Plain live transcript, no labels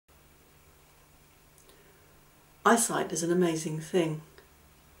Eyesight is an amazing thing.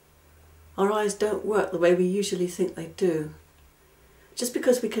 Our eyes don't work the way we usually think they do. Just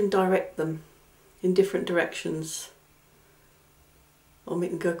because we can direct them in different directions, or we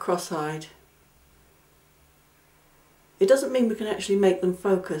can go cross-eyed, it doesn't mean we can actually make them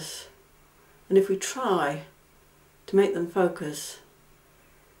focus. And if we try to make them focus,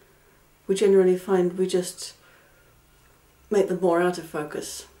 we generally find we just make them more out of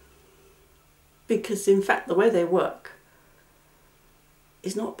focus. Because in fact the way they work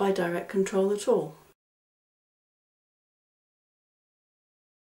is not by direct control at all.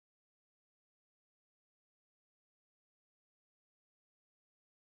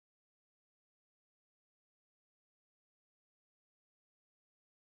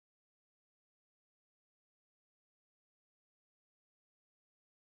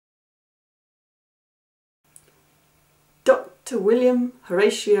 Dr. William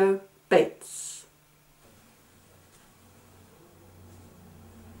Horatio Bates.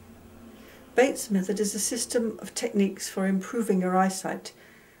 Bates' method is a system of techniques for improving your eyesight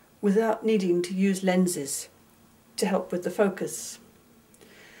without needing to use lenses to help with the focus.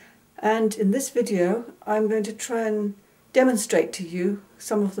 And in this video I'm going to try and demonstrate to you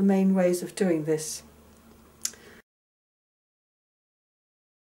some of the main ways of doing this.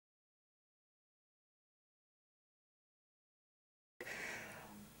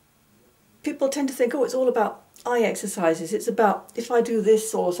 People tend to think, oh, it's all about eye exercises. It's about if I do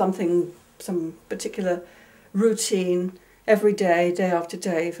this or something, some particular routine every day, day after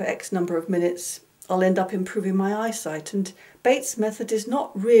day for X number of minutes, I'll end up improving my eyesight. And Bates' method is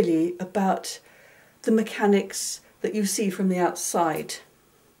not really about the mechanics that you see from the outside.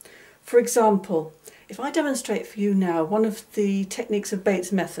 For example, if I demonstrate for you now one of the techniques of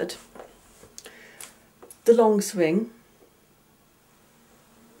Bates' method, the long swing.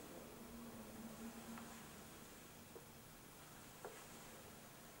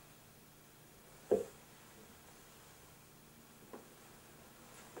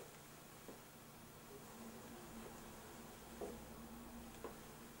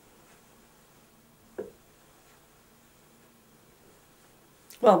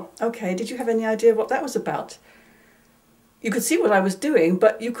 Well, okay, did you have any idea what that was about? You could see what I was doing,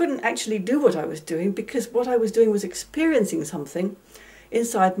 but you couldn't actually do what I was doing because what I was doing was experiencing something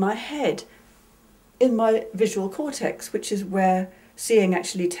inside my head, in my visual cortex, which is where seeing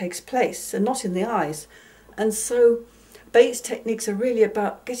actually takes place and not in the eyes. And so Bates' techniques are really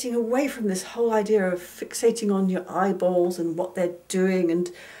about getting away from this whole idea of fixating on your eyeballs and what they're doing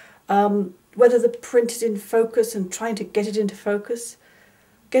and whether the print is in focus and trying to get it into focus.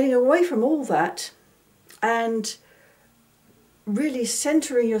 Getting away from all that and really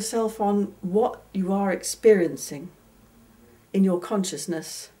centering yourself on what you are experiencing in your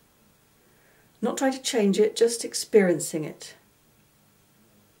consciousness. Not trying to change it, just experiencing it.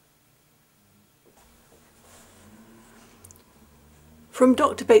 From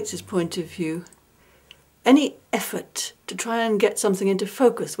Dr. Bates's point of view, any effort to try and get something into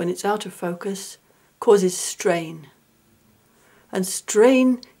focus when it's out of focus causes strain. And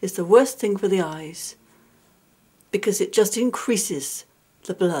strain is the worst thing for the eyes because it just increases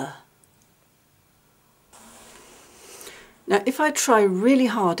the blur. Now, if I try really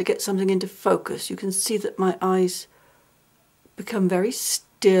hard to get something into focus, you can see that my eyes become very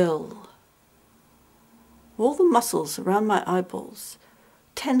still. All the muscles around my eyeballs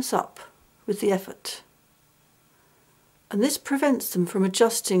tense up with the effort. And this prevents them from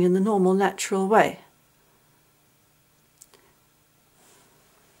adjusting in the normal, natural way.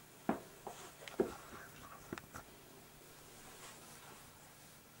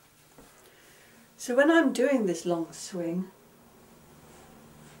 So when I'm doing this long swing,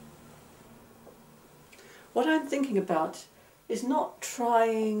 what I'm thinking about is not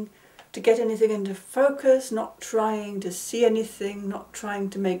trying to get anything into focus, not trying to see anything, not trying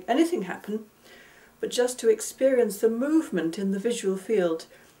to make anything happen, but just to experience the movement in the visual field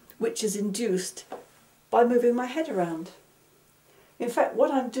which is induced by moving my head around. In fact, what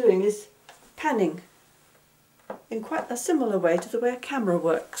I'm doing is panning in quite a similar way to the way a camera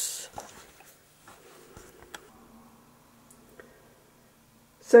works.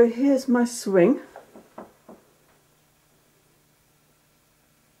 So here's my swing.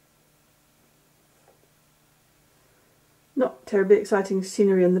 Not terribly exciting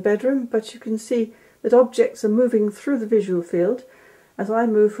scenery in the bedroom, but you can see that objects are moving through the visual field. As I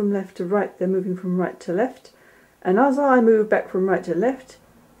move from left to right, they're moving from right to left. And as I move back from right to left,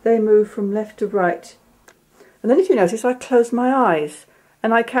 they move from left to right. And then if you notice, I closed my eyes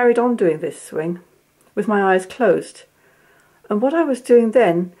and I carried on doing this swing with my eyes closed. And what I was doing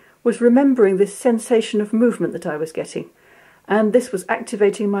then was remembering this sensation of movement that I was getting, and this was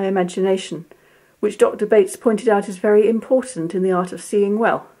activating my imagination, which Dr. Bates pointed out is very important in the art of seeing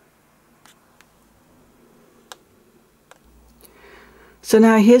well. So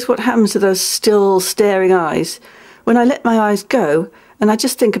now here's what happens to those still staring eyes when I let my eyes go and I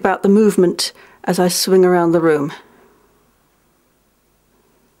just think about the movement as I swing around the room.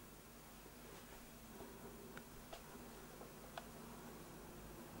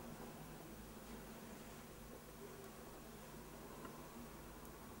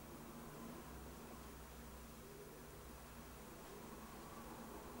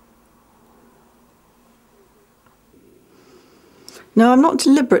 Now, I'm not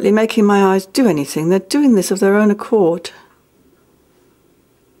deliberately making my eyes do anything. They're doing this of their own accord.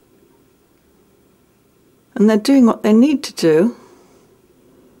 And they're doing what they need to do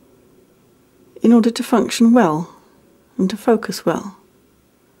in order to function well and to focus well.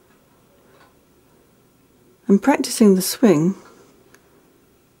 And practicing the swing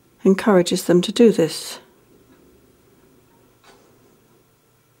encourages them to do this.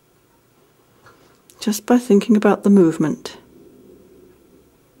 Just by thinking about the movement.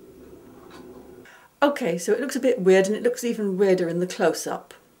 Okay, so it looks a bit weird, and it looks even weirder in the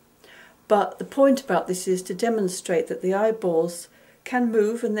close-up. But the point about this is to demonstrate that the eyeballs can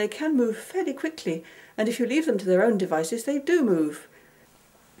move, and they can move fairly quickly. And if you leave them to their own devices, they do move.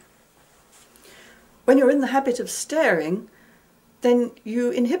 When you're in the habit of staring, then you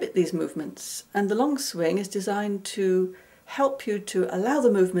inhibit these movements. And the long swing is designed to help you to allow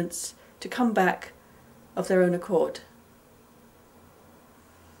the movements to come back of their own accord.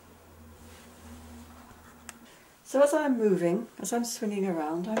 So as I'm moving, as I'm swinging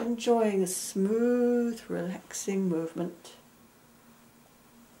around, I'm enjoying a smooth, relaxing movement.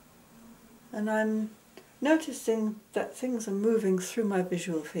 And I'm noticing that things are moving through my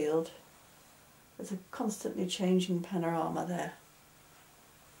visual field. There's a constantly changing panorama there.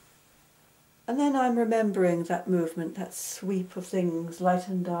 And then I'm remembering that movement, that sweep of things, light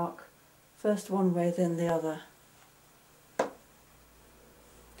and dark, first one way, then the other.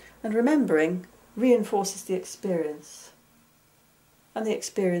 And remembering reinforces the experience, and the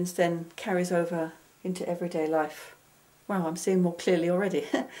experience then carries over into everyday life. Wow, I'm seeing more clearly already.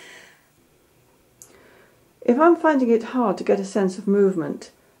 If I'm finding it hard to get a sense of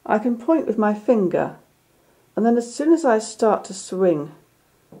movement, I can point with my finger, and then as soon as I start to swing,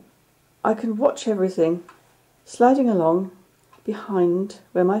 I can watch everything sliding along behind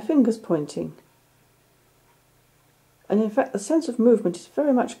where my finger's pointing. And in fact, the sense of movement is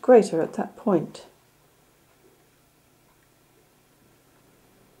very much greater at that point.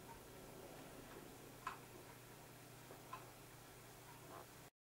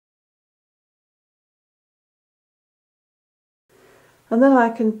 And then I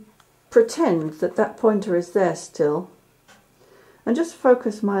can pretend that that pointer is there still, and just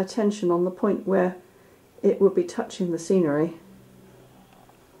focus my attention on the point where it would be touching the scenery.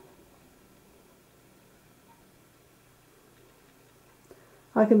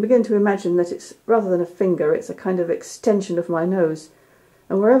 I can begin to imagine that it's, rather than a finger, it's a kind of extension of my nose,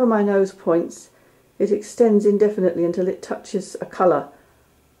 and wherever my nose points, it extends indefinitely until it touches a colour.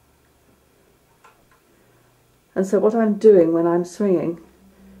 And so what I'm doing when I'm swinging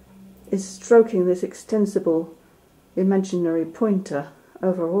is stroking this extensible imaginary pointer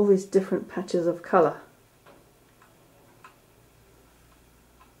over all these different patches of colour.